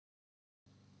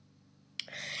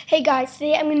Hey guys,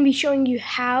 today I'm going to be showing you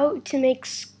how to make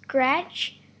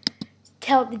Scratch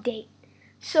tell the date.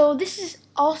 So this is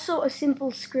also a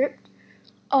simple script.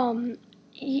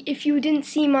 If you didn't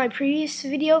see my previous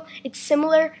video, it's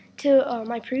similar to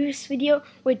my previous video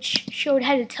which showed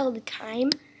how to tell the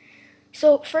time.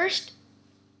 So first,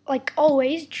 like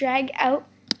always, drag out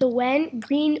the when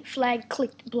green flag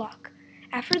clicked block.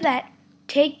 After that,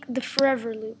 take the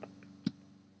forever loop.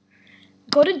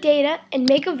 Go to data and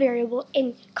make a variable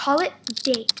and call it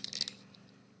date.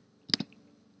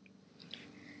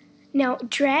 Now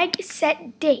drag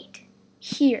set date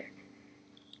here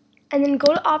and then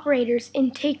go to operators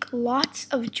and take lots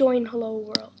of join hello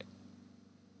world.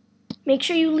 Make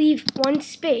sure you leave one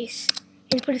space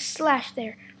and put a slash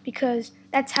there because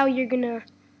that's how you're gonna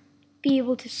be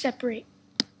able to separate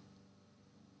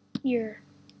your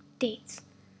dates.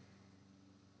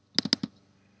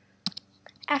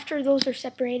 After those are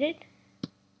separated,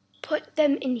 put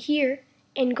them in here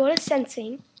and go to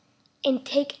sensing and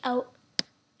take out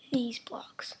these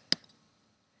blocks.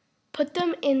 Put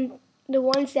them in the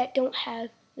ones that don't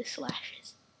have the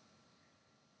slashes.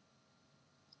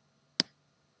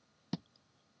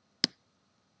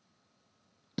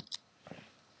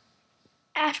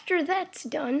 After that's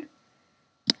done,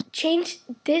 change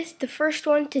the first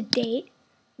one to date,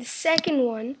 the second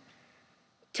one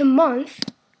to month,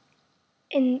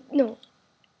 and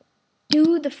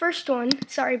do the first one,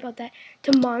 sorry about that,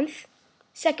 to month,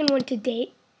 second one to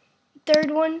date,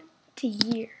 third one to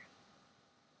year.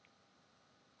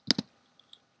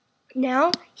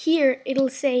 Now here it'll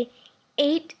say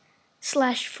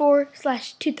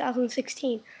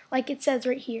 8/4/2016, like it says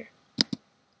right here.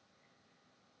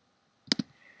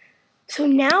 So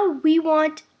now we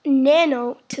want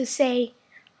Nano to say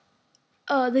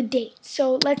the date.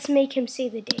 So let's make him say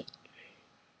the date.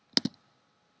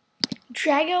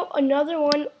 Drag out another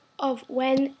one of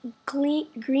when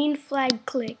green flag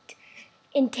clicked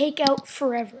and take out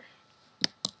forever.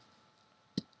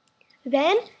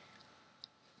 Then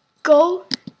go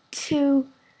to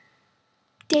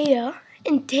data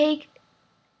and take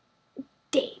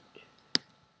date.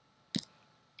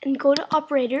 And go to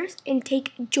operators and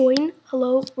take join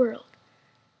hello world.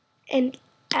 And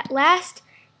at last,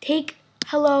 take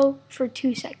hello for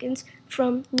 2 seconds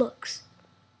from looks.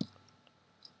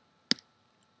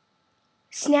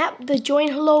 Snap the join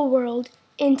hello world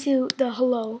into the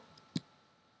hello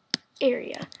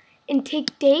area and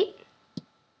take date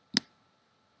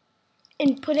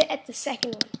and put it at the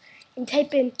second one and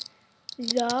type in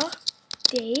the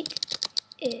date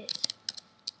is.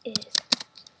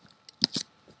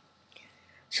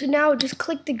 So now just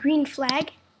click the green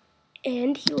flag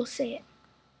and he will say it.